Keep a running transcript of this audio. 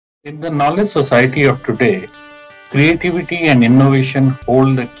In the knowledge society of today, creativity and innovation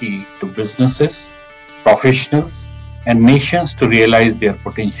hold the key to businesses, professionals, and nations to realize their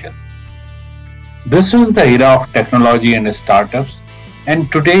potential. This is the era of technology and startups,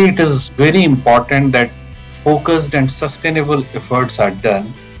 and today it is very important that focused and sustainable efforts are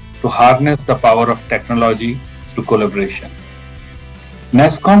done to harness the power of technology through collaboration.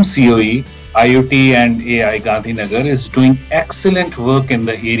 Nasscom COE, IoT and AI Gandhinagar is doing excellent work in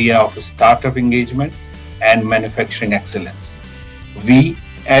the area of startup engagement and manufacturing excellence. We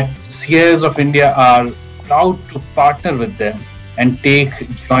at CIS of India are proud to partner with them and take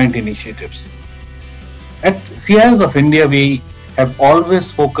joint initiatives. At CIS of India, we have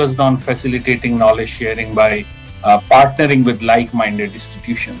always focused on facilitating knowledge sharing by partnering with like-minded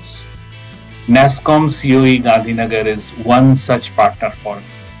institutions. Nasscom COE Gandhinagar is one such partner for us.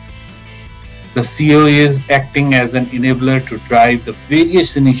 The COE is acting as an enabler to drive the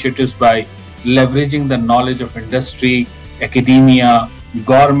various initiatives by leveraging the knowledge of industry, academia,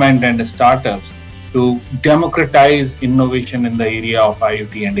 government, and startups to democratize innovation in the area of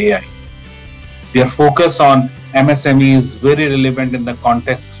IoT and AI. Their focus on MSME is very relevant in the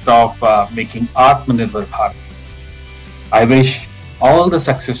context of making Atmanirbhar Bharat. I wish all the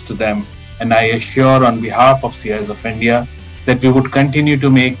success to them, and I assure on behalf of CIS of India that we would continue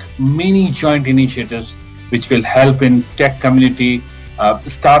to make many joint initiatives which will help in tech community,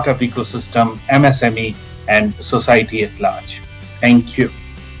 startup ecosystem, MSME, and society at large. Thank you.